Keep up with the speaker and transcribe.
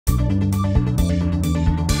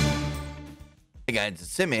guys,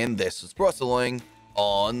 it's Tim, and this is Wrestling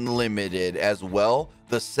Unlimited. As well,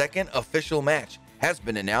 the second official match has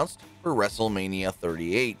been announced for WrestleMania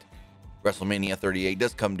 38. WrestleMania 38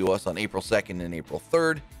 does come to us on April 2nd and April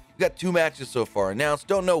 3rd. We've got two matches so far announced.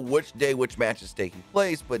 Don't know which day which match is taking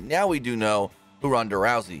place, but now we do know who Ronda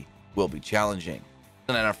Rousey will be challenging.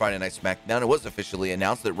 Tonight on Friday Night SmackDown, it was officially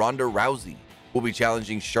announced that Ronda Rousey will be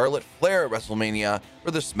challenging Charlotte Flair at WrestleMania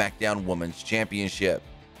for the SmackDown Women's Championship.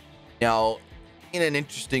 Now, in an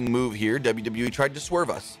interesting move here, WWE tried to swerve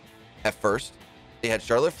us. At first, they had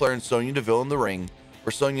Charlotte Flair and Sonya Deville in the ring,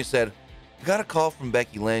 where Sonya said, "I got a call from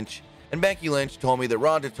Becky Lynch, and Becky Lynch told me that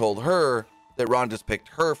Ronda told her that Ronda's picked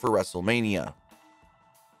her for WrestleMania."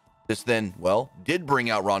 This then, did bring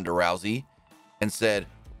out Ronda Rousey and said,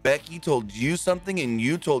 "Becky told you something and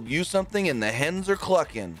you told you something and the hens are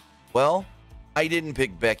clucking. Well, I didn't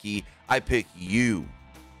pick Becky, I picked you."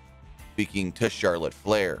 Speaking to Charlotte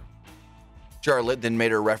Flair. Charlotte then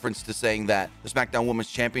made a reference to saying that the SmackDown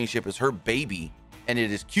Women's Championship is her baby and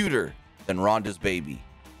it is cuter than Ronda's baby.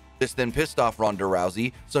 This then pissed off Ronda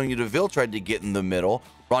Rousey. Sonya Deville tried to get in the middle.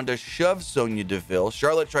 Ronda shoved Sonya Deville.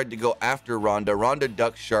 Charlotte tried to go after Ronda. Ronda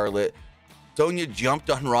ducked Charlotte. Sonya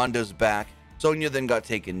jumped on Ronda's back. Sonya then got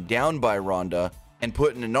taken down by Ronda and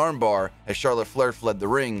put in an armbar as Charlotte Flair fled the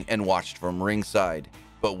ring and watched from ringside.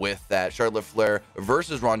 But with that, Charlotte Flair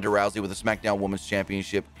versus Ronda Rousey with the SmackDown Women's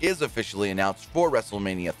Championship is officially announced for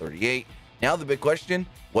WrestleMania 38. Now the big question,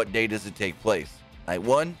 what day does it take place? Night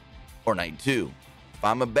 1 or night 2? If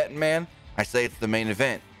I'm a betting man, I say it's the main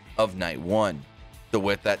event of night 1. So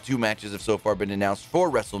with that, two matches have so far been announced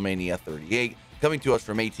for WrestleMania 38, coming to us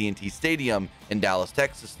from AT&T Stadium in Dallas,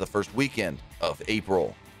 Texas, the first weekend of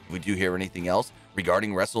April. If we do hear anything else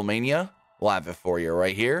regarding WrestleMania, we'll have it for you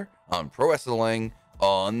right here on Pro Wrestling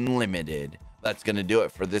Unlimited. That's going to do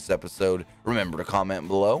it for this episode. Remember to comment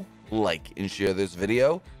below, like and share this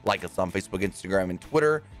video, like us on Facebook, Instagram, and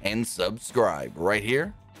Twitter, and subscribe right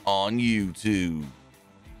here on YouTube.